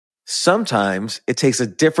Sometimes it takes a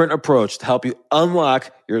different approach to help you unlock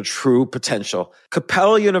your true potential.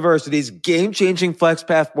 Capella University's game-changing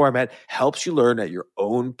FlexPath format helps you learn at your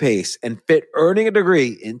own pace and fit earning a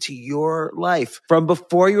degree into your life. From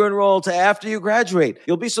before you enroll to after you graduate,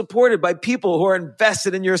 you'll be supported by people who are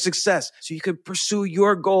invested in your success so you can pursue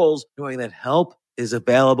your goals knowing that help is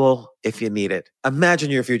available if you need it. Imagine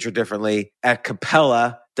your future differently at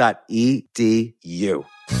capella.edu.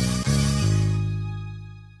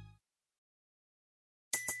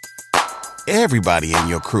 Everybody in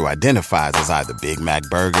your crew identifies as either Big Mac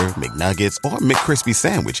Burger, McNuggets, or McCrispy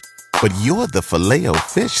Sandwich. But you're the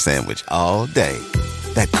Filet-O-Fish Sandwich all day.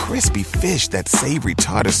 That crispy fish, that savory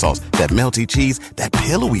tartar sauce, that melty cheese, that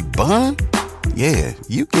pillowy bun. Yeah,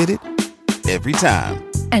 you get it. Every time.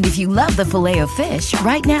 And if you love the Filet-O-Fish,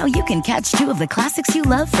 right now you can catch two of the classics you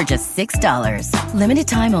love for just $6. Limited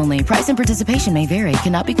time only. Price and participation may vary.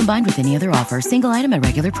 Cannot be combined with any other offer. Single item at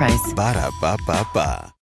regular price.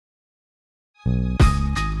 Ba-da-ba-ba-ba.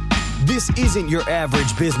 This isn't your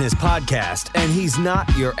average business podcast, and he's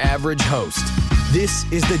not your average host. This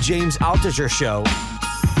is the James Altucher Show.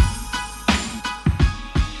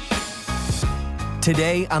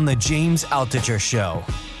 Today on the James Altucher Show.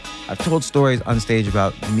 I've told stories on stage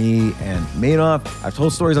about me and Madoff. I've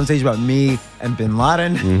told stories on stage about me and Bin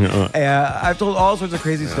Laden. I've told all sorts of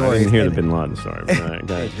crazy stories. I didn't hear the Bin Laden story.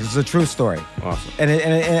 It's a true story. Awesome. And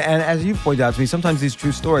as you pointed out to me, sometimes these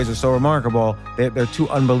true stories are so remarkable, they're too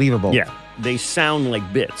unbelievable. Yeah, they sound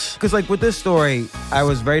like bits. Because like with this story, I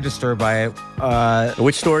was very disturbed by it.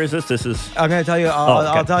 Which story is this? This is... I'm going to tell you,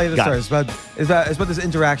 I'll tell you the story. It. It's about this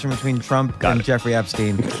interaction between Trump and Jeffrey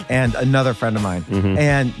Epstein and another friend of mine. Mm-hmm.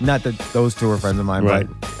 And not that those two were friends of mine, right.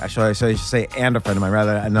 but I should say and a friend of mine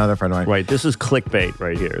rather than another friend of mine. Right, this is clickbait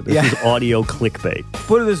right here. This is audio clickbait.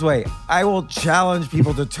 Put it this way, I will challenge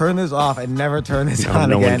people to turn this off and never turn this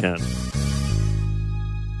on no again. No one can.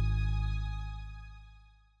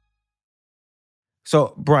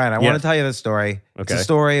 So, Brian, I want to tell you this story. Okay. It's a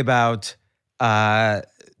story about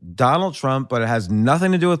Donald Trump, but it has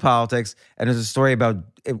nothing to do with politics. And it's a story about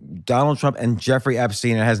Donald Trump and Jeffrey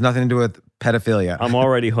Epstein. It has nothing to do with pedophilia. I'm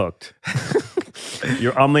already hooked.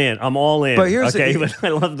 I'm in. I'm all in. But here's but I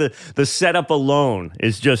love the setup alone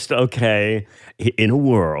is just okay. In a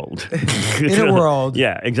world.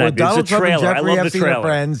 Yeah, exactly. Donald It's a Trump trailer. and Jeffrey I love Epstein the trailer. are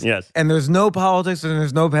friends. Yes. And there's no politics and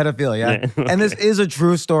there's no pedophilia. Yeah. And this is a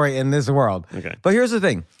true story in this world. Okay. But here's the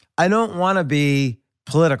thing. I don't want to be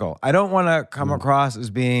political. I don't want to come across as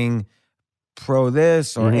being pro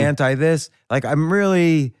this or anti this. Like I'm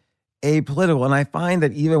really apolitical. And I find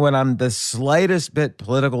that even when I'm the slightest bit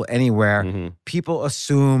political anywhere, people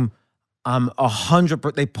assume I'm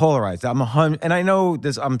 100%, they polarize. I'm 100, and I know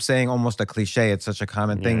this, I'm saying almost a cliche. It's such a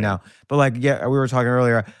common thing now. But like, we were talking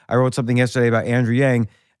earlier, I wrote something yesterday about Andrew Yang,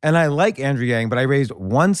 and I like Andrew Yang, but I raised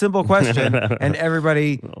one simple question and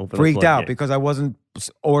everybody freaked out because I wasn't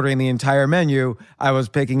ordering the entire menu. I was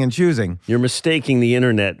picking and choosing. You're mistaking the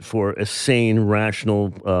internet for a sane,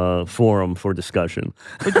 rational forum for discussion.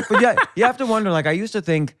 But yeah, you have to wonder, like, I used to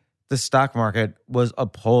think the stock market was a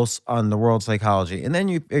pulse on the world psychology. And then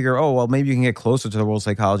you figure, oh, well, maybe you can get closer to the world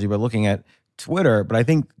psychology by looking at Twitter. But I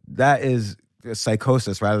think that is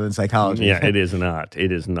psychosis rather than psychology. Yeah, it is not.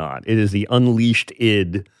 It is not. It is the unleashed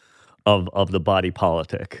id of the body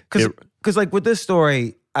politic. Because like with this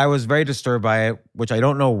story, I was very disturbed by it, which I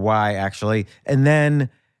don't know why, actually. And then,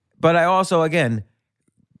 but I also, again,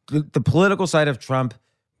 the political side of Trump.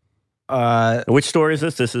 Which story is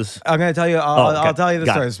this? This is... I'm going to tell you, I'll tell you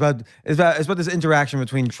the story. It. It's about this interaction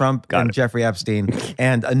between Trump and Jeffrey Epstein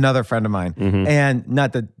and another friend of mine. And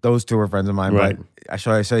not that those two were friends of mine, right. but I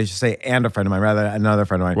should say and a friend of mine rather than another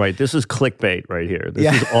friend of mine. Right, this is clickbait right here.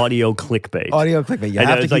 This is audio clickbait. Audio clickbait.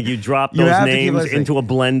 It's like you drop those names into a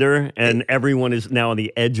blender and everyone is now on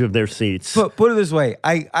the edge of their seats. Put it this way,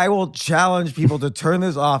 I will challenge people to turn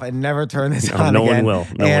this off and never turn this on no again. One will.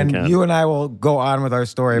 No and one can. You and I will go on with our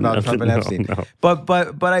story about Trump and Epstein. No.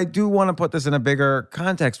 But I do want to put this in a bigger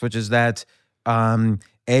context, which is that A,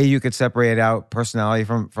 you could separate out personality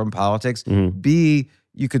from politics. B,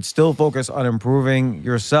 you could still focus on improving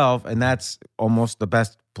yourself, and that's almost the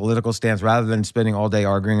best political stance rather than spending all day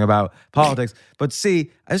arguing about politics. But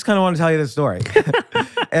C, I just kind of want to tell you this story.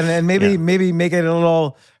 and then maybe make it a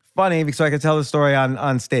little funny so I can tell the story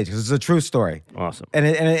on stage because it's a true story. Awesome. And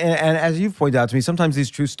as you've pointed out to me, sometimes these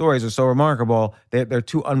true stories are so remarkable, they're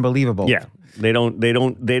too unbelievable. Yeah.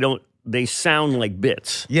 They sound like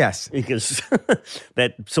bits. Yes. Because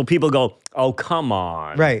so people go, oh, come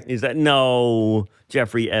on. Right. Is that, no,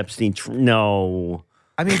 Jeffrey Epstein, no.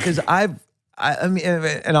 I mean, because I've I mean,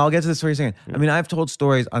 and I'll get to the story second. I mean, I've told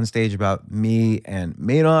stories on stage about me and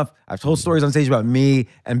Madoff. I've told stories on stage about me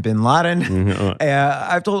and Bin Laden.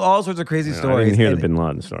 I've told all sorts of crazy stories. I didn't hear the Bin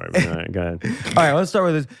Laden story. But all right, go ahead. All right, let's start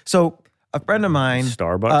with this. So a friend of mine,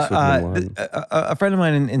 Starbucks with Bin Laden? a friend of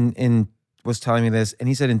mine in was telling me this, and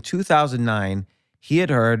he said in 2009 he had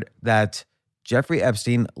heard that Jeffrey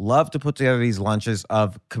Epstein loved to put together these lunches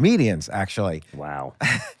of comedians. Actually, wow.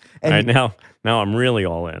 And all right, now I'm really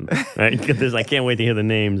all in. Right? I can't wait to hear the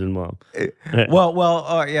names involved.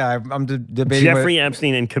 Yeah, I'm debating. Jeffrey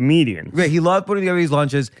Epstein and comedians. Yeah, he loved putting together these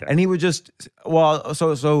lunches, and he would just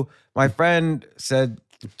So my friend said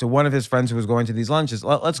to one of his friends who was going to these lunches,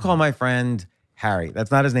 let's call my friend Harry.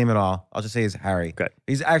 That's not his name at all. I'll just say he's Harry. Okay.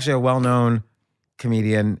 He's actually a well-known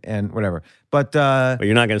comedian and whatever. But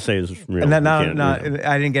you're not going to say his real name.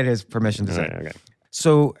 I didn't get his permission to say. Right, okay.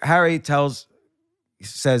 So Harry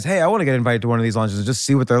says, hey, I want to get invited to one of these lunches and just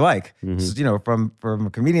see what they're like. So, you know, from a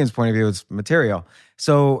comedian's point of view, it's material.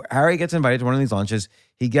 So Harry gets invited to one of these lunches.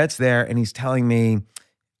 He gets there and he's telling me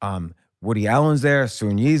Woody Allen's there,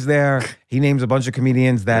 Sun Yi's there. He names a bunch of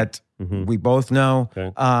comedians that we both know.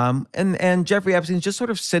 Okay. And Jeffrey Epstein's just sort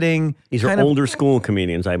of sitting. These are older school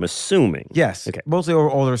comedians, I'm assuming. Yes, okay. Mostly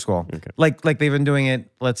older school. Okay. Like they've been doing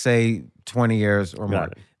it, let's say, 20 years or more.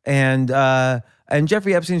 And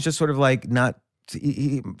Jeffrey Epstein's just sort of like not.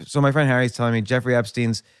 So my friend Harry's telling me Jeffrey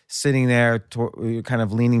Epstein's sitting there kind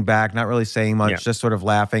of leaning back, not really saying much, just sort of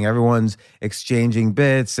laughing. Everyone's exchanging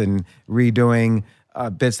bits and redoing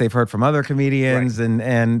bits they've heard from other comedians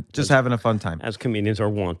and just having a fun time. As comedians are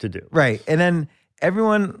wont to do. Right. And then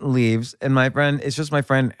everyone leaves and it's just my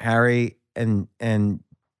friend Harry and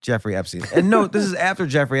Jeffrey Epstein. And no, this is after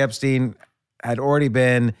Jeffrey Epstein had already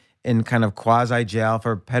been in kind of quasi jail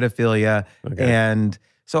for pedophilia. Okay. And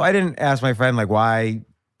so I didn't ask my friend like why.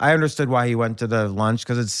 I understood why he went to the lunch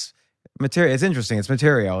because it's material. It's interesting. It's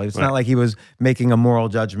material. It's not like he was making a moral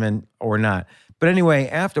judgment or not. But anyway,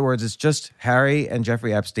 afterwards, it's just Harry and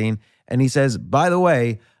Jeffrey Epstein. And he says, by the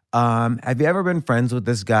way, have you ever been friends with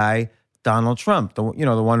this guy, Donald Trump? The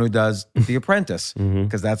one who does The Apprentice,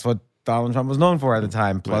 because that's what Donald Trump was known for at the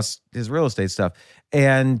time, plus his real estate stuff.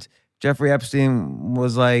 And Jeffrey Epstein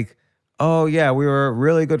was like, oh yeah, we were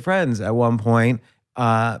really good friends at one point.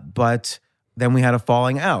 But then we had a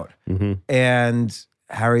falling out. And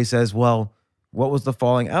Harry says, well, what was the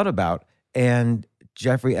falling out about? And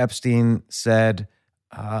Jeffrey Epstein said,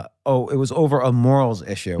 it was over a morals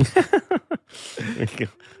issue.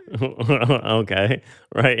 Okay,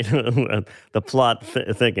 right. The plot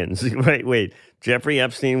thickens. Right, wait. Jeffrey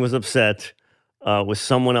Epstein was upset with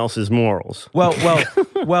someone else's morals.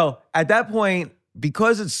 Well, at that point,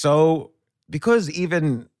 because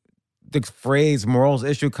even the phrase morals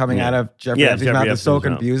issue coming out of Jeffrey Epstein's mouth is so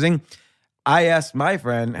confusing. I asked my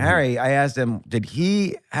friend, Harry, I asked him, did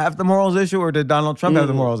he have the morals issue or did Donald Trump have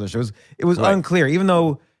the morals issue? It was unclear, even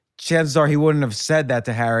though chances are he wouldn't have said that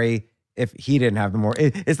to Harry if he didn't have the morals.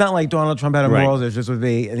 It's not like Donald Trump had a morals issue with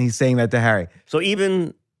me and he's saying that to Harry. So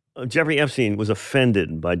even Jeffrey Epstein was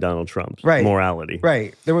offended by Donald Trump's morality.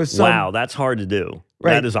 Right. There was wow, that's hard to do.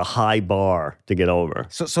 Right. That is a high bar to get over.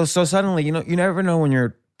 So suddenly, you never know when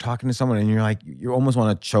you're talking to someone and you're like, you almost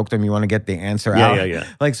want to choke them. You want to get the answer out. Yeah.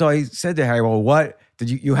 Like, so I said to Harry, well, what did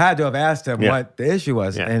you had to have asked him what the issue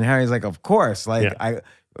was. Yeah. And Harry's like, of course. Like,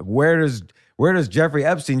 where does Jeffrey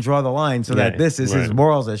Epstein draw the line so that this is his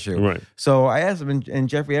morals issue? Right. So I asked him and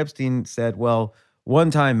Jeffrey Epstein said, well, one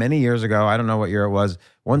time many years ago, I don't know what year it was,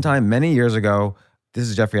 one time many years ago, this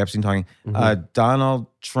is Jeffrey Epstein talking, Donald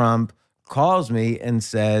Trump calls me and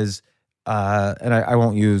says, and I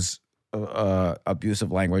won't use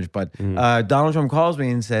abusive language, but Donald Trump calls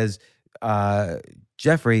me and says,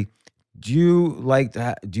 Jeffrey, do you like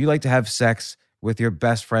to have sex with your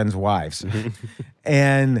best friend's wives?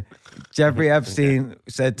 And Jeffrey Epstein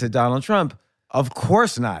said to Donald Trump, of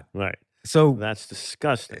course not. Right. So that's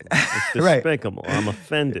disgusting. It's despicable. I'm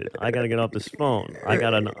offended. I got to get off this phone. I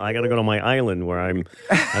got to go to my island where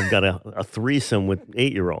I've got a threesome with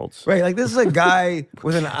 8-year-olds. Right, like this is a guy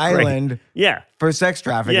with an island. Yeah. For sex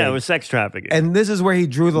trafficking. Yeah, it was sex trafficking. And this is where he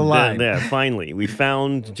drew the line. There, finally. We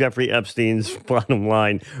found Jeffrey Epstein's bottom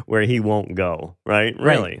line where he won't go, right?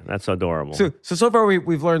 Really? That's adorable. So far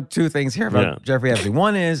we've learned two things here about Jeffrey Epstein.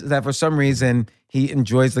 One is that for some reason he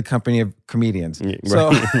enjoys the company of comedians.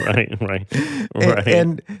 Right.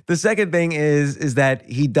 And the second thing is that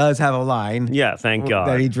he does have a line. Yeah, thank God.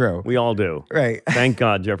 That he drew. We all do. Right. Thank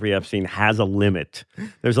God Jeffrey Epstein has a limit.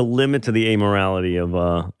 There's a limit to the amorality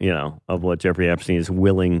of what Jeffrey Epstein is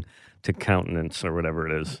willing to countenance or whatever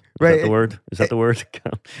it is. Is Right. that the word? Is that the word?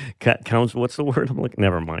 Counts. What's the word? I'm like,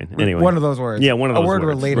 never mind. Anyway, one of those words. Yeah, one of those words. A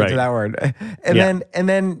word related to that word. And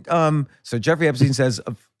then, so Jeffrey Epstein says,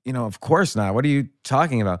 of course not. What are you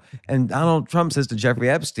talking about? And Donald Trump says to Jeffrey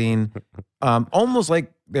Epstein, almost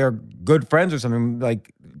like they're good friends or something.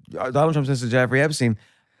 Like Donald Trump says to Jeffrey Epstein,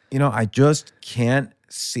 I just can't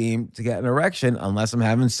seem to get an erection unless I'm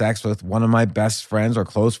having sex with one of my best friends or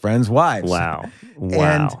close friends' wives. Wow.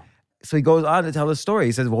 And so he goes on to tell the story.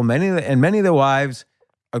 He says, well, many of the wives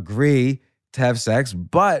agree to have sex,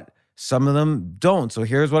 but some of them don't. So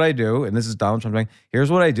here's what I do, and this is Donald Trump saying,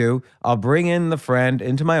 here's what I do. I'll bring in the friend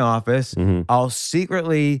into my office. I'll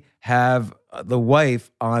secretly have the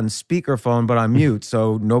wife on speakerphone, but on mute,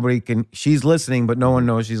 so nobody can, she's listening, but no one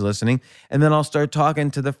knows she's listening. And then I'll start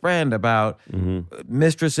talking to the friend about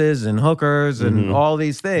mistresses and hookers and all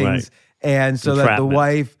these things. Right. And so that the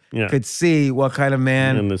wife could see what kind of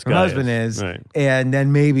man her husband is. Right. And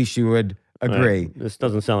then maybe she would agree. Right. This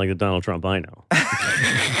doesn't sound like the Donald Trump I know.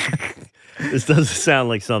 This doesn't sound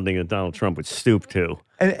like something that Donald Trump would stoop to.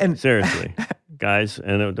 And seriously, guys,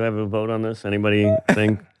 and do I have a vote on this? Anybody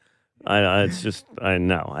think? It's just, I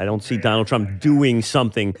don't see Donald Trump doing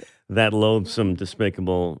something that loathsome,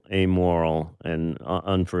 despicable, amoral, and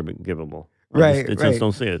unforgivable. I just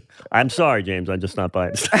don't see it. I'm sorry, James. I'm just not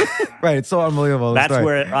buying it. Right. It's so unbelievable. That's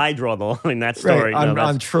where I draw the line. That story. Right,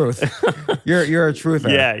 on truth. You're a truther.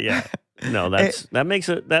 Yeah. No,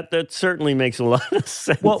 that certainly makes a lot of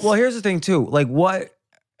sense. Well, here's the thing too.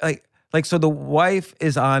 So the wife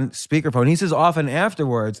is on speakerphone. He says often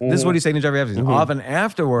afterwards. This is what he's saying to Jeffrey Epstein. Often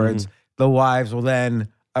afterwards, the wives will then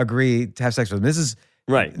agree to have sex with him. This is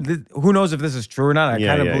right. Who knows if this is true or not? I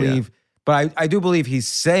kind of believe. Yeah. But I do believe he's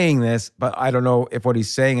saying this, but I don't know if what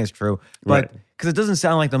he's saying is true. But because it doesn't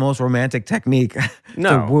sound like the most romantic technique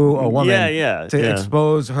to woo a woman to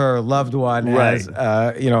expose her loved one as,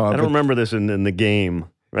 I don't remember this in the game,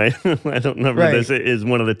 right? I don't remember this is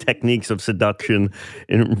one of the techniques of seduction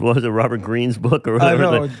in, was it Robert Greene's book or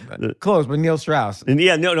whatever? Close, but Neil Strauss.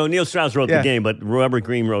 Neil Strauss wrote the game, but Robert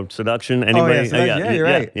Greene wrote Seduction. Anybody? You're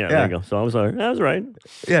right. Yeah, there you go. So I was right.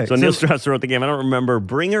 Yeah. So Neil Strauss wrote the game. I don't remember.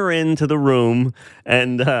 Bring her into the room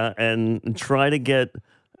and try to get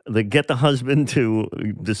the husband to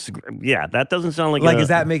that doesn't sound like is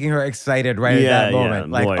that making her excited at that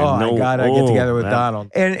moment? I gotta get together with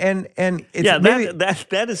Donald. And it's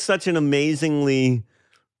that is such an amazingly.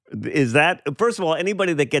 Is that, first of all,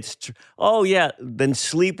 anybody that gets, then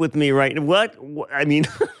sleep with me, right? What? I mean,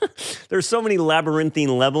 there's so many labyrinthine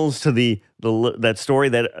levels to that story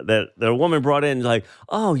that a woman brought in, like,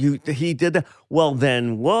 he did that. Well,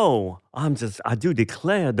 then, whoa, I do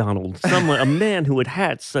declare, Donald, a man who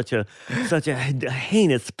had such a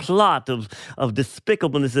heinous plot of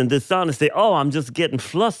despicableness and dishonesty. Oh, I'm just getting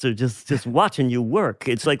flustered just watching you work.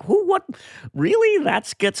 It's like, what, really?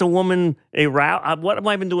 That gets a woman aroused? What have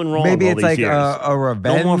I been doing wrong maybe all it's these like years? A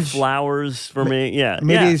revenge. No more flowers for me. Yeah.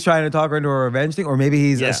 Maybe he's trying to talk her into a revenge thing, or maybe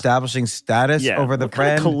he's establishing status over the what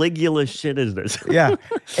friend. Kind of Caligula shit is this? Yeah.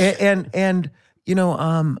 And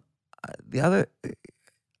the other,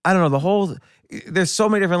 I don't know, there's so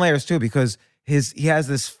many different layers too, because he has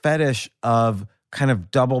this fetish of kind of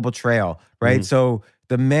double betrayal, right? So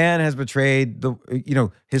the man has betrayed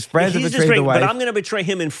his friends have betrayed the wife. But I'm going to betray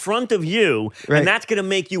him in front of you, and that's going to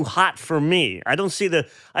make you hot for me. I don't see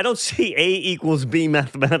A equals B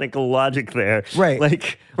mathematical logic there.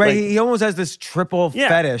 Right. He almost has this triple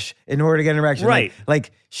fetish in order to get an erection. Right.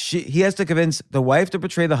 He has to convince the wife to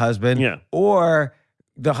betray the husband, or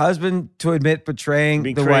the husband to admit betraying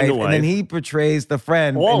the wife, and then he betrays the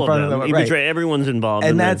friend all in front of them. He betray everyone's involved,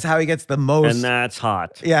 and that's how he gets the most. And that's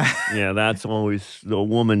hot. Yeah, that's always the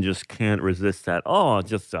woman just can't resist that. Oh,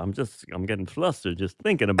 I'm getting flustered just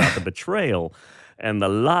thinking about the betrayal and the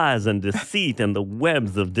lies and deceit and the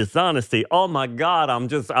webs of dishonesty. Oh my God,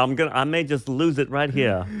 I may just lose it right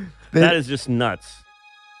here. That is just nuts.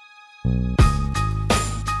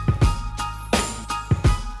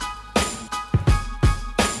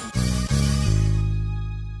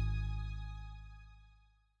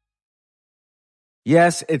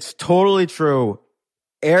 Yes, it's totally true.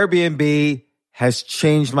 Airbnb has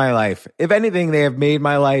changed my life. If anything, they have made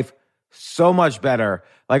my life so much better.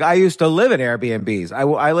 Like, I used to live in Airbnbs.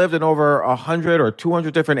 I lived in over 100 or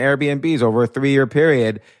 200 different Airbnbs over a 3-year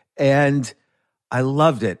period, and I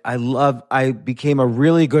loved it. I became a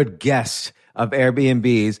really good guest of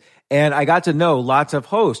Airbnbs, and I got to know lots of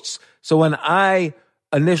hosts. So when I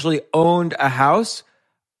initially owned a house,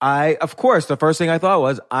 of course, the first thing I thought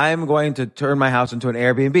was, I'm going to turn my house into an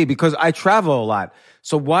Airbnb because I travel a lot.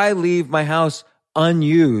 So why leave my house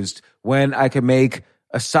unused when I can make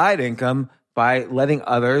a side income by letting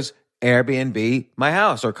others Airbnb my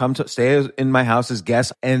house or come to stay in my house as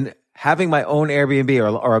guests. And having my own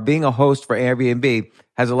Airbnb or being a host for Airbnb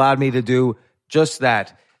has allowed me to do just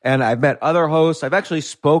that. And I've met other hosts. I've actually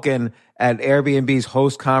spoken at Airbnb's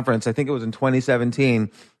host conference. I think it was in 2017.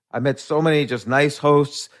 I met so many just nice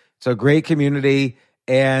hosts. It's a great community.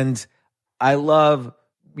 And I love,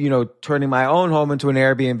 turning my own home into an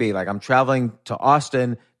Airbnb. Like I'm traveling to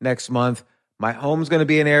Austin next month. My home's going to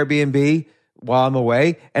be an Airbnb while I'm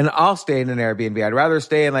away, and I'll stay in an Airbnb. I'd rather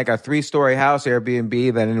stay in like a 3-story house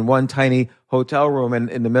Airbnb than in one tiny hotel room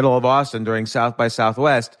in the middle of Austin during South by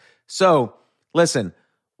Southwest. So listen,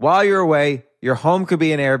 while you're away, your home could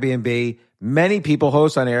be an Airbnb. Many people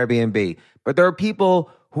host on Airbnb, but there are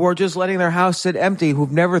people who are just letting their house sit empty,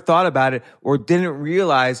 who've never thought about it or didn't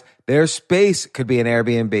realize their space could be an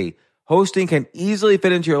Airbnb. Hosting can easily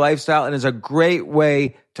fit into your lifestyle and is a great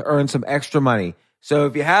way to earn some extra money. So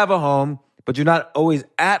if you have a home, but you're not always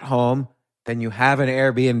at home, then you have an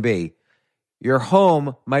Airbnb. Your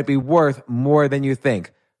home might be worth more than you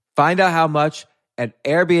think. Find out how much at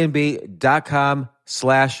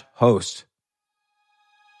airbnb.com/host.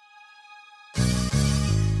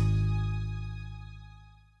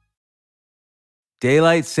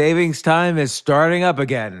 Daylight savings time is starting up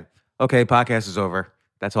again. Okay, podcast is over.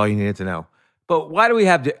 That's all you needed to know. But why do we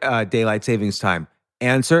have daylight savings time?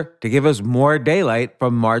 Answer: to give us more daylight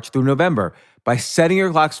from March through November. By setting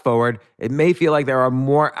your clocks forward, it may feel like there are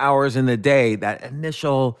more hours in the day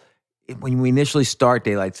when we initially start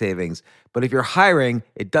daylight savings. But if you're hiring,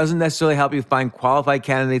 it doesn't necessarily help you find qualified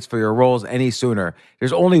candidates for your roles any sooner.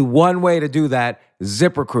 There's only one way to do that: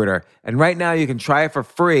 ZipRecruiter. And right now you can try it for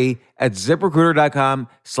free at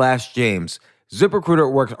ZipRecruiter.com/James.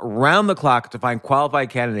 ZipRecruiter works around the clock to find qualified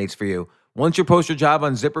candidates for you. Once you post your job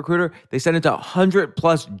on ZipRecruiter, they send it to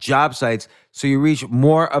 100+ job sites so you reach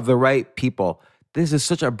more of the right people. This is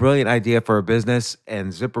such a brilliant idea for a business,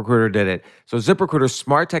 and ZipRecruiter did it. So ZipRecruiter's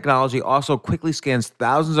smart technology also quickly scans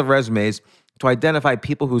thousands of resumes to identify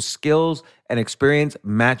people whose skills and experience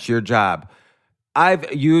match your job. I've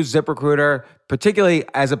used ZipRecruiter particularly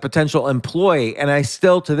as a potential employee, and I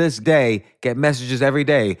still to this day get messages every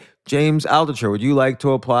day. James Altucher, would you like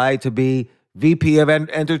to apply to be VP of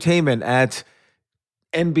Entertainment at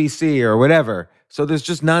NBC or whatever? So there's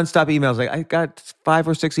just nonstop emails. Like I got 5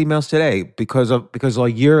 or 6 emails today because a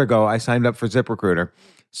year ago I signed up for ZipRecruiter.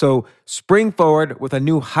 So spring forward with a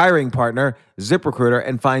new hiring partner, ZipRecruiter,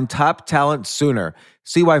 and find top talent sooner.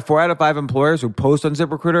 See why 4 out of 5 employers who post on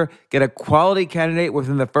ZipRecruiter get a quality candidate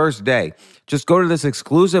within the first day. Just go to this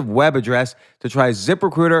exclusive web address to try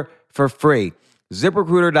ZipRecruiter for free.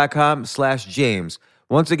 ZipRecruiter.com/James.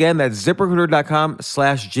 Once again, that's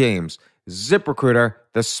ZipRecruiter.com/James. ZipRecruiter,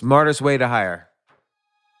 the smartest way to hire.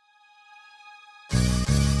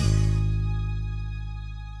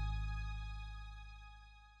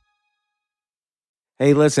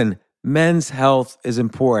 Hey, listen, men's health is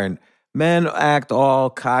important. Men act all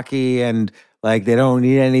cocky and like they don't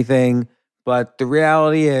need anything. But the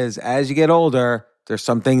reality is, as you get older, there's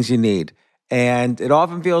some things you need. And it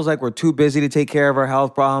often feels like we're too busy to take care of our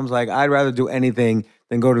health problems. Like I'd rather do anything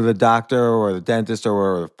than go to the doctor or the dentist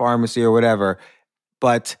or the pharmacy or whatever.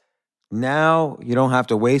 But now you don't have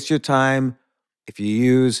to waste your time if you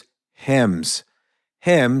use Hims.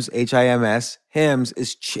 Hims, H-I-M-S, Hims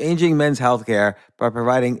is changing men's healthcare by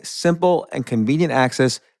providing simple and convenient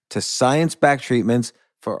access to science-backed treatments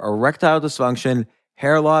for erectile dysfunction,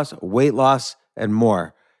 hair loss, weight loss, and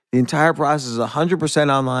more. The entire process is 100%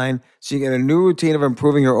 online, so you get a new routine of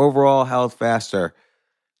improving your overall health faster.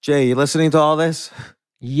 Jay, you listening to all this?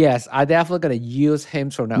 Yes, I definitely gonna use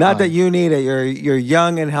Hims from now Not on. that you need it. You're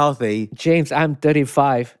young and healthy. James, I'm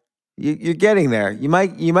 35. You're getting there. You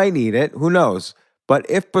might need it. Who knows? But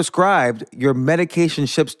if prescribed, your medication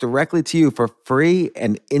ships directly to you for free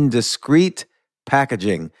and in discreet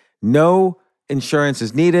packaging. No insurance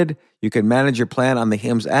is needed. You can manage your plan on the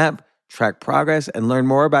Hims app, track progress, and learn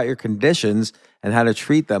more about your conditions and how to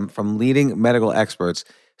treat them from leading medical experts.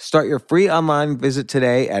 Start your free online visit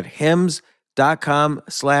today at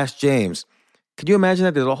hims.com/James. Could you imagine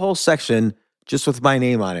that? There's a whole section just with my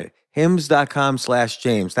name on it.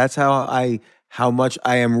 hims.com/James. That's how much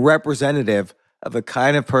I am representative of the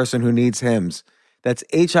kind of person who needs Hims. That's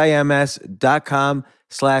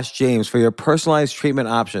hims.com/James for your personalized treatment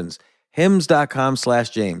options.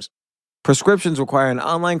 hims.com/James. Prescriptions require an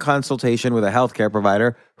online consultation with a healthcare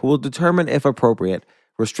provider who will determine if appropriate.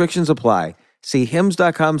 Restrictions apply. See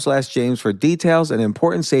hims.com/James for details and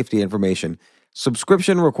important safety information.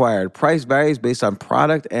 Subscription required. Price varies based on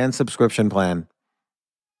product and subscription plan.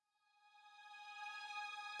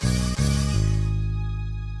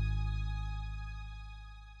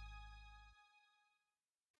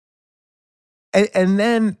 And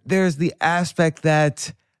then there's the aspect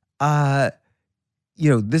that,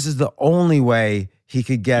 this is the only way he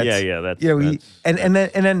could get. Yeah. That's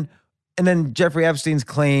and then Jeffrey Epstein's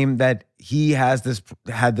claim that he had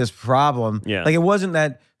this problem. Yeah. Like it wasn't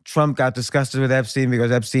that Trump got disgusted with Epstein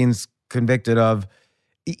because Epstein's convicted of,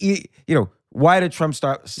 why did Trump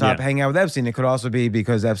stop hanging out with Epstein? It could also be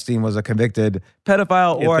because Epstein was a convicted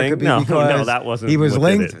pedophile, or it could be because that wasn't he was what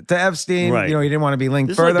did linked to Epstein. Right. He didn't want to be linked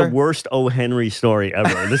This further. is like the worst O. Henry story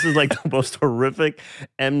ever. This is like the most horrific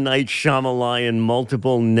M. Night Shyamalan,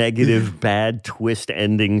 multiple negative, bad twist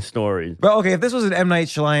ending stories. But okay, if this was an M. Night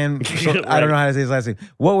Shyamalan, I don't know how to say his last name.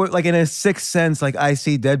 What would, like in a Sixth Sense, like I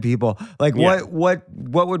see dead people. Like what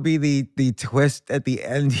would be the twist at the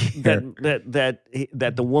end here?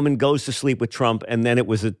 That the woman goes to sleep with Trump, and then it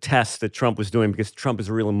was a test that Trump was doing because Trump is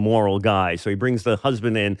a real immoral guy. So he brings the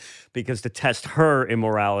husband in because to test her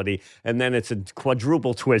immorality, and then it's a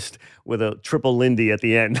quadruple twist with a triple Lindy at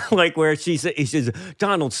the end, like where he says,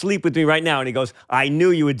 "Donald, sleep with me right now," and he goes, "I knew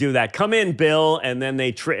you would do that. Come in, Bill." And then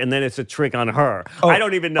and then it's a trick on her. I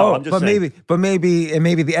don't even know. I'm just saying.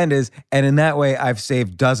 Maybe the end is, and in that way, I've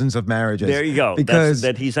saved dozens of marriages. There you go. Because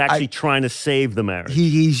that he's actually trying to save the marriage.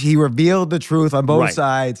 He revealed the truth on both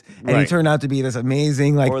sides, and he turned out to be this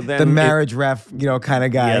amazing, like the marriage ref, kind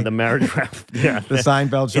of guy. Yeah, the marriage ref. Yeah, the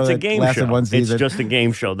Seinfeld show. It's a that game lasted show. one season. It's just a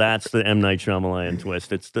game show. That's the M. Night Shyamalan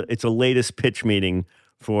twist. It's a latest pitch meeting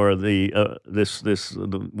for the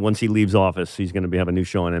once he leaves office, he's going to have a new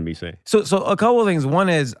show on NBC. So a couple of things. One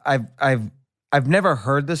is I've never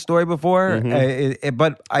heard this story before,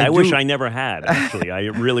 but I wish I never had. Actually, I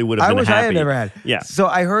really would have been I wish happy. I had never had. Yeah. So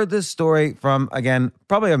I heard this story from, again,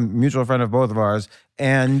 probably a mutual friend of both of ours.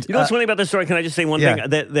 And you know what's funny about this story? Can I just say one thing?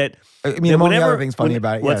 That among the other things funny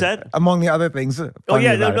about it. What's that? Among the other things.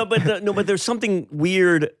 But there's something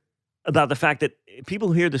weird about the fact that people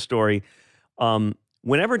who hear the story.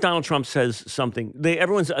 Whenever Donald Trump says something,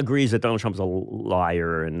 everyone agrees that Donald Trump's a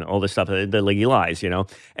liar and all this stuff. That like he lies,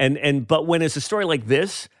 but when it's a story like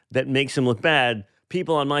this that makes him look bad,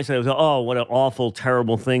 people on my side go, "Oh, what an awful,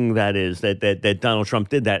 terrible thing that is that Donald Trump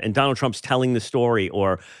did that." And Donald Trump's telling the story,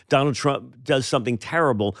 or Donald Trump does something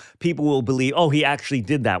terrible. People will believe, "Oh, he actually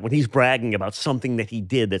did that." When he's bragging about something that he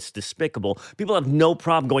did that's despicable, people have no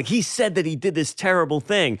problem going, "He said that he did this terrible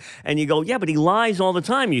thing," and you go, "Yeah, but he lies all the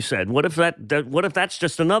time." You said, "What if that's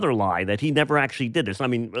just another lie that he never actually did this?" I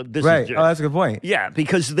mean, this right? Is just, that's a good point. Yeah,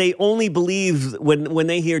 because they only believe when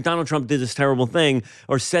they hear Donald Trump did this terrible thing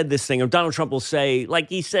or said this thing, or Donald Trump will say. Like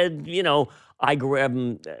he said, I grab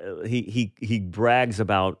him. He brags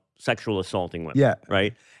about sexual assaulting women. Yeah.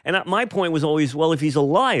 Right. And my point was always, well, if he's a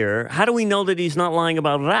liar, how do we know that he's not lying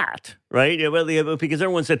about that? Right. Because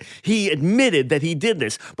everyone said he admitted that he did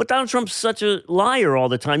this. But Donald Trump's such a liar all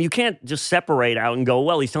the time. You can't just separate out and go,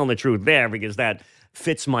 well, he's telling the truth there because that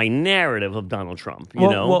fits my narrative of Donald Trump, you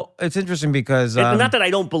know? Well, it's interesting because... not that I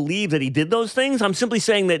don't believe that he did those things. I'm simply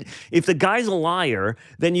saying that if the guy's a liar,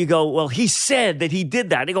 then you go, well, he said that he did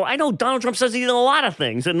that. They go, I know Donald Trump says he did a lot of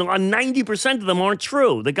things, and 90% of them aren't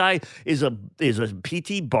true. The guy is a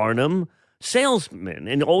P.T. Barnum salesman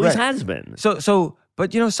and always has been.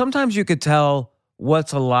 But sometimes you could tell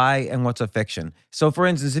what's a lie and what's a fiction. So for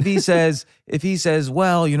instance, if he says,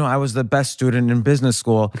 well, I was the best student in business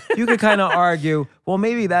school, you could kind of argue, well,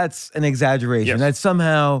 maybe that's an exaggeration. Yes. That's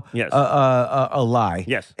somehow Yes. a lie.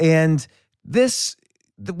 Yes. And this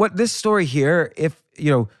story here, if,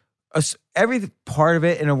 every part of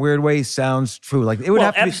it in a weird way sounds true. Like it would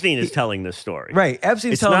have to Epstein is telling this story. Right.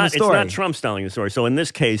 Epstein's telling the story. It's not Trump's telling the story. So in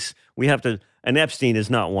this case, we have to... And Epstein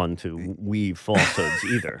is not one to weave falsehoods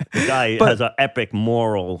either. The guy has an epic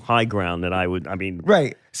moral high ground that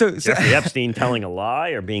right. So Jeffrey Epstein telling a lie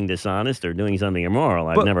or being dishonest or doing something immoral,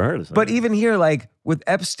 I've never heard of something. But even here, like with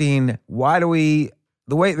Epstein, the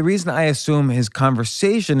reason I assume his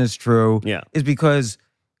conversation is true is because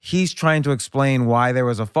he's trying to explain why there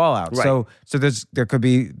was a fallout. Right. So there could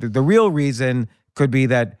be, the real reason could be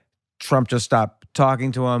that Trump just stopped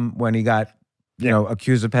talking to him when he got,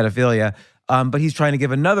 accused of pedophilia. But he's trying to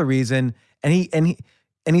give another reason, and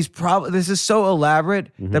he's probably, this is so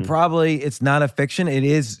elaborate that probably it's not a fiction. It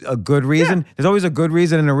is a good reason. Yeah. There's always a good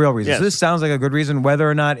reason and a real reason. Yes. So this sounds like a good reason, whether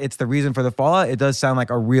or not it's the reason for the fallout. It does sound like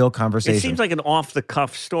a real conversation. It seems like an off the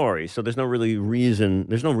cuff story, so there's no really reason.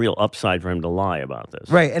 There's no real upside for him to lie about this,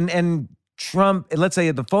 right? And Trump, let's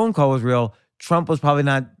say the phone call was real. Trump was probably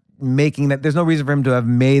not making that. There's no reason for him to have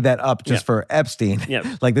made that up just for Epstein.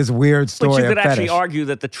 Yeah. Like this weird story. But you could of actually fetish. argue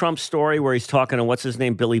that the Trump story where he's talking to what's his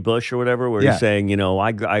name, Billy Bush or whatever, where he's saying,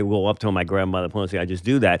 I go up to him, I grab him by the pussy, I just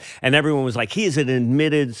do that. And everyone was like, he is an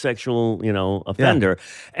admitted sexual, offender.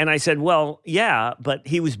 And I said, well, yeah, but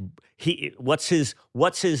he what's his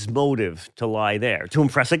motive to lie there? To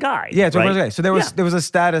impress a guy. Yeah, to right? impress a guy. So there was a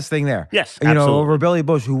status thing there. Yes, you know, absolutely. over Billy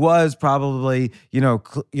Bush, who was probably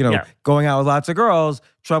going out with lots of girls.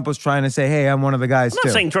 Trump was trying to say, "Hey, I'm one of the guys." I'm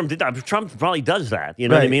not saying Trump did that. Trump probably does that. You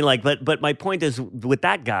know what I mean? Like, but my point is, with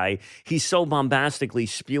that guy, he's so bombastically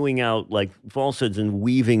spewing out like falsehoods and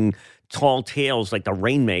weaving tall tales like the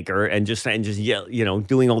Rainmaker, and just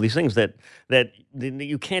doing all these things that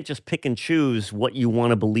you can't just pick and choose what you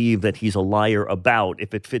want to believe that he's a liar about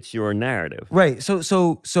if it fits your narrative. Right. So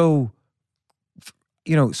for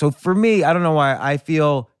me, I don't know why I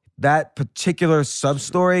feel that particular sub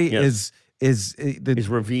story is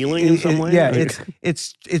revealing in some way. Yeah,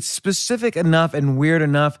 it's specific enough and weird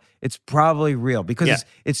enough. It's probably real because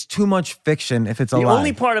it's too much fiction if it's a lie. The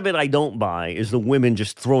only part of it I don't buy is the women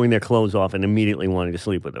just throwing their clothes off and immediately wanting to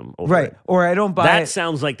sleep with him. Over it. Or I don't buy that.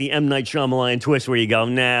 Sounds like the M. Night Shyamalan twist where you go,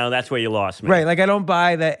 no, that's where you lost me. Right, like I don't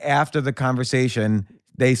buy that after the conversation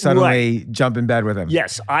they suddenly jump in bed with him.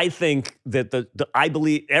 Yes, I think that I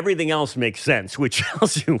believe everything else makes sense, which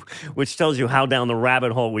tells you how down the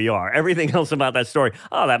rabbit hole we are. Everything else about that story,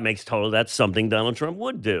 that's something Donald Trump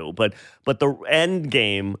would do. But the end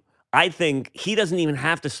game, I think he doesn't even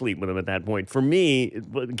have to sleep with him at that point. For me,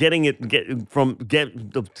 get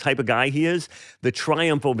the type of guy he is, the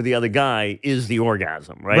triumph over the other guy is the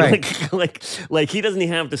orgasm, right? Like he doesn't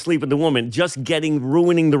even have to sleep with the woman. Just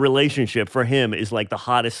ruining the relationship for him is like the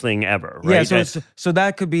hottest thing ever, right? Yeah, so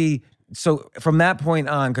that could be. So from that point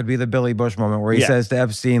on could be the Billy Bush moment where he says to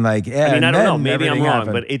Epstein, like, I don't know, maybe I'm wrong,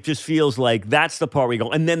 happened. but it just feels like that's the part where you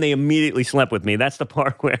go, and then they immediately slept with me. That's the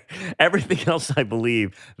part where everything else I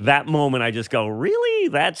believe, that moment I just go, really?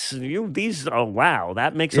 That's you? Wow,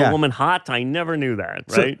 that makes a woman hot? I never knew that,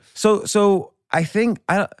 right? So I think,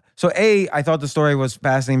 I thought the story was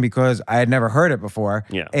fascinating because I had never heard it before.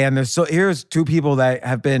 Yeah. And here's two people that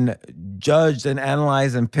have been judged and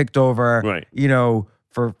analyzed and picked over,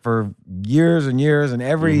 for years and years and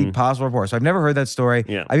every possible report. So I've never heard that story.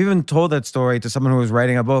 Yeah. I've even told that story to someone who was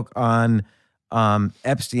writing a book on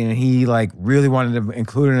Epstein, and he like really wanted to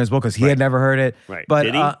include it in his book because he had never heard it. Right. But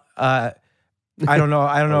Did he? I don't know.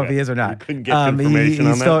 I don't know if he is or not. You couldn't get information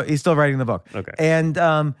on that? He's still writing the book. Okay. And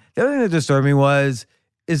the other thing that disturbed me was,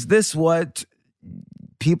 is this what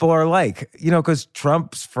people are like? Because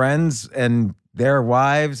Trump's friends and their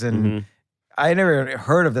wives and I never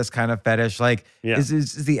heard of this kind of fetish. Like,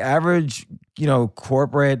 is the average,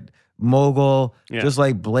 corporate mogul just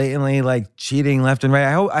like blatantly like cheating left and right?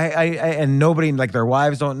 I hope and nobody, like their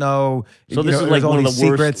wives don't know. So this is like one of the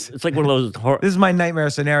secrets. It's like one of those. This is my nightmare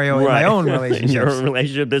scenario in my own relationship. In your own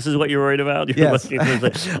relationship, this is what you're worried about. Yes.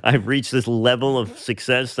 I've reached this level of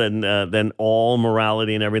success, and then all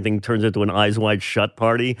morality and everything turns into an eyes wide shut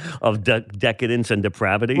party of decadence and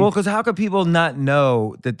depravity. Well, because how could people not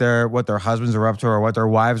know that what their husbands are up to or what their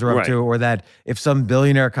wives are up to, or that if some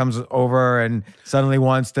billionaire comes over and suddenly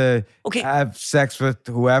wants to have sex with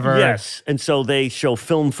whoever? Yes, and so they show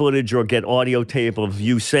film footage or get audio tape of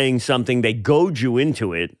you saying something. They goad you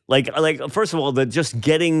into it. Like first of all,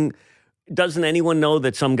 doesn't anyone know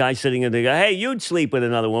that some guy sitting in there go, hey, you'd sleep with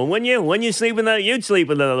another woman, wouldn't you? When you sleep with you'd sleep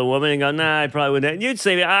with another woman, and go, nah, I probably wouldn't. You'd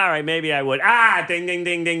sleep. All right, maybe I would. Ding, ding,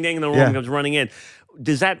 ding, ding, ding. And the woman comes running in.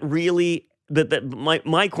 Does that really?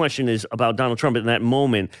 My question is about Donald Trump in that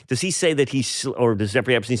moment. Does he say that or does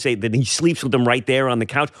Jeffrey Epstein say that he sleeps with them right there on the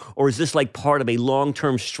couch? Or is this like part of a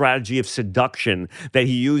long-term strategy of seduction that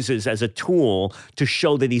he uses as a tool to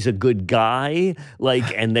show that he's a good guy,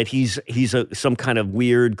 and that he's some kind of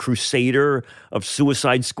weird crusader of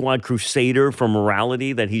Suicide Squad crusader for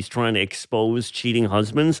morality, that he's trying to expose cheating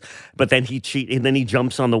husbands, but then he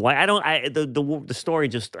jumps on the wife? The story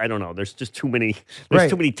just, I don't know. There's just too many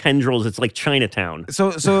tendrils. It's like Chinatown.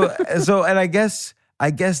 So, and I guess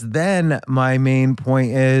then my main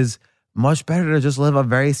point is much better to just live a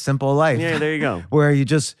very simple life. Yeah, there you go. Where you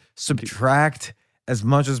just subtract as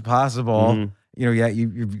much as possible.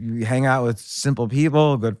 You hang out with simple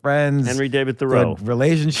people, good friends, Henry David Thoreau, good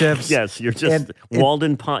relationships. Yes, you're just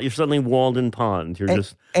Walden Pond. You're suddenly Walden Pond. You're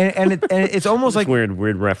just and it's almost like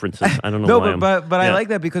weird references. I don't know why. But I like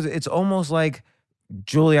that because it's almost like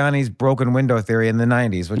Giuliani's broken window theory in the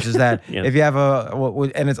 90s, which is that if you have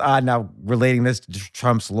and it's odd now relating this to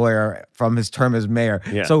Trump's lawyer from his term as mayor.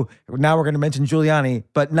 Yeah. So now we're going to mention Giuliani,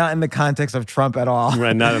 but not in the context of Trump at all.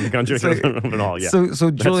 Right, not in the context of Trump at all, yeah. So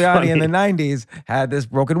Giuliani in the 90s had this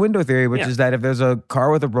broken window theory, which is that if there's a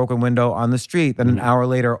car with a broken window on the street, then an hour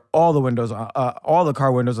later, all the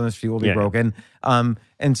car windows on the street will be broken. And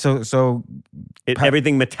And so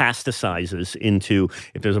everything metastasizes into,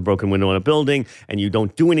 if there's a broken window in a building and you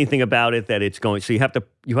don't do anything about it, that it's going. So you have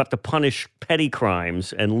to punish petty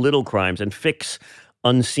crimes and little crimes and fix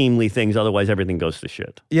unseemly things. Otherwise, everything goes to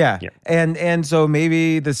shit. Yeah. And so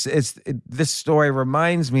maybe this story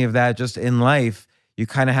reminds me of that. Just in life, you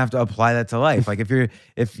kind of have to apply that to life. Like if you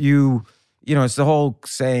it's the whole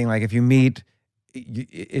saying, like if you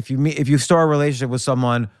start a relationship with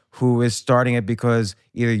someone who is starting it because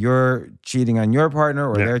either you're cheating on your partner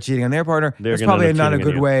or they're cheating on their partner, it's probably not a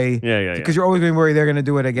good way. Because you're always going to worry they're going to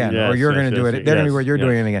do it again, or you're going to do it. They're going to be worried you're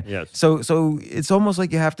doing it again. Yes. So it's almost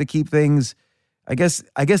like you have to keep things. I guess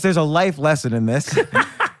there's a life lesson in this,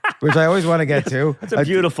 which I always want to get to. It's a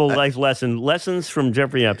beautiful life lesson. Lessons from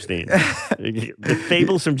Jeffrey Epstein. The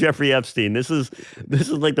fables from Jeffrey Epstein. This is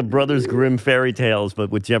like the Brothers Grimm fairy tales, but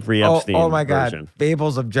with Jeffrey Epstein. Oh my God! Version.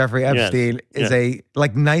 Fables of Jeffrey Epstein is a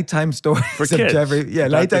like nighttime stories for of kids. Jeffrey. Yeah,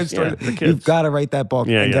 nighttime stories. You've got to write that book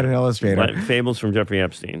and get an illustrator. Fables from Jeffrey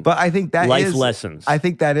Epstein. But I think that life lessons. I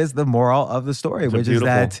think that is the moral of the story, which is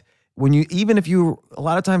that. A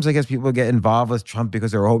lot of times I guess people get involved with Trump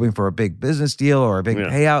because they're hoping for a big business deal or a big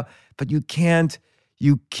payout, but you can't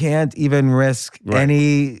even risk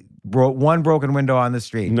any one broken window on the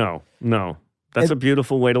street. No. That's a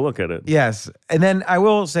beautiful way to look at it. Yes. And then I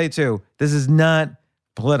will say too, this is not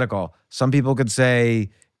political. Some people could say,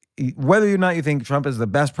 whether or not you think Trump is the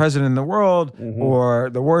best president in the world or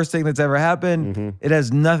the worst thing that's ever happened, it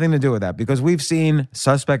has nothing to do with that, because we've seen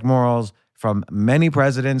suspect morals from many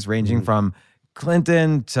presidents, ranging from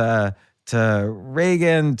Clinton to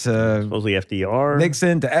Reagan to supposedly FDR,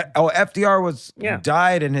 Nixon to FDR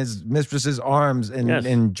died in his mistress's arms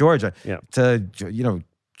in Georgia. To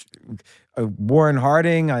Warren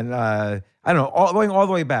Harding and I don't know, going all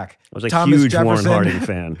the way back. I was a Thomas huge Jefferson. Warren Harding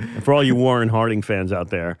fan. And for all you Warren Harding fans out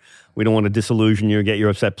there, we don't want to disillusion you or get you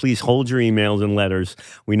upset. Please hold your emails and letters.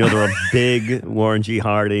 We know there are big Warren G.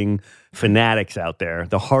 Harding fanatics out there,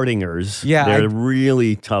 the Hardingers. Yeah, they're a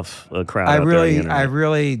really tough crowd. I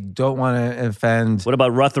really don't want to offend. What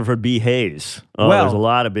about Rutherford B. Hayes? Oh, there's a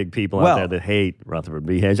lot of big people out there that hate Rutherford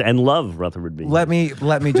B. Hayes and love Rutherford B. Let me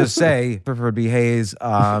just say, Rutherford B. Hayes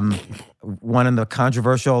won in the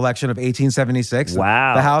controversial election of 1876.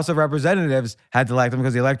 Wow. The House of Representatives had to elect him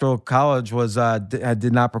because the Electoral College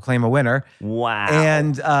did not proclaim a winner. Wow.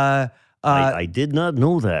 And I did not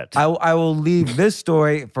know that. I will leave this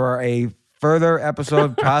story for a further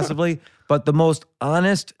episode, possibly. But the most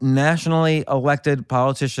honest, nationally elected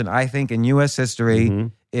politician, I think, in U.S.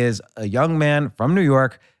 history is a young man from New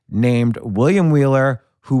York named William Wheeler,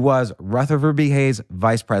 who was Rutherford B. Hayes'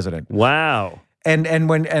 vice president. Wow. I did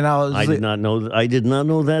not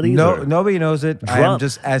know that either. No, nobody knows it. I am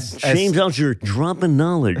just James Alger dropping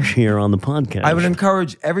knowledge here on the podcast. I would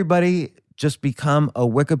encourage everybody, just become a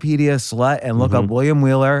Wikipedia slut and look up William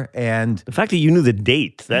Wheeler. And the fact that you knew the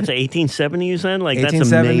date, that's 1870, you said? Like, that's amazing.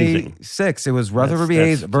 1876. It was Rutherford B.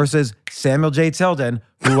 Hayes versus Samuel J. Tilden,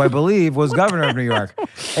 who I believe was governor of New York.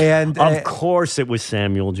 And of course it was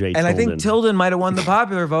Samuel J. Tilden. And I think Tilden might have won the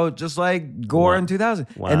popular vote, just like Gore in 2000.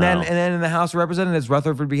 Wow. And then in the House of Representatives,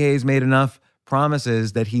 Rutherford B. Hayes made enough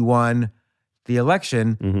promises that he won the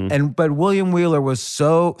election. But William Wheeler was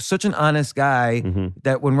such an honest guy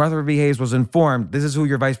that when Rutherford B. Hayes was informed, this is who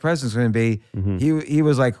your vice president's going to be, he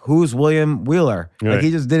was like, who's William Wheeler? Right. Like,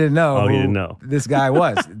 he just didn't know who this guy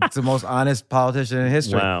was. It's the most honest politician in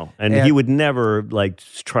history. Wow. And he would never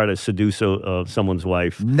try to seduce someone's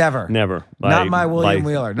wife. Never. Not my William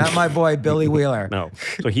Wheeler. Not my boy Billy Wheeler. No.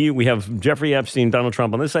 So we have Jeffrey Epstein, Donald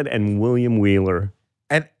Trump on this side, and William Wheeler.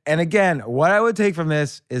 And again, what I would take from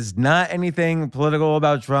this is not anything political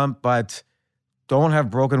about Trump, but don't have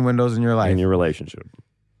broken windows in your life. In your relationship.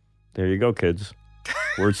 There you go, kids.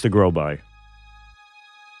 Words to grow by.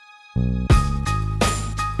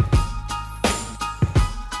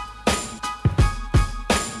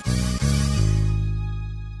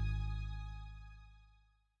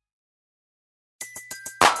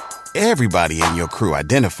 Everybody in your crew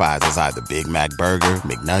identifies as either Big Mac Burger,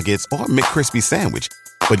 McNuggets, or McCrispy Sandwich.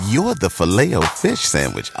 But you're the Filet-O-Fish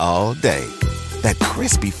Sandwich all day. That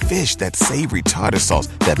crispy fish, that savory tartar sauce,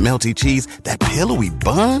 that melty cheese, that pillowy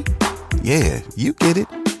bun. Yeah, you get it.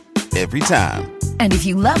 Every time. And if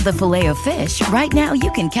you love the Filet-O-Fish, right now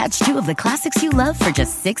you can catch two of the classics you love for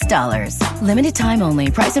just $6. Limited time only.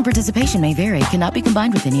 Price and participation may vary. Cannot be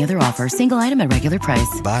combined with any other offer. Single item at regular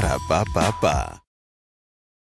price. Ba-da-ba-ba-ba.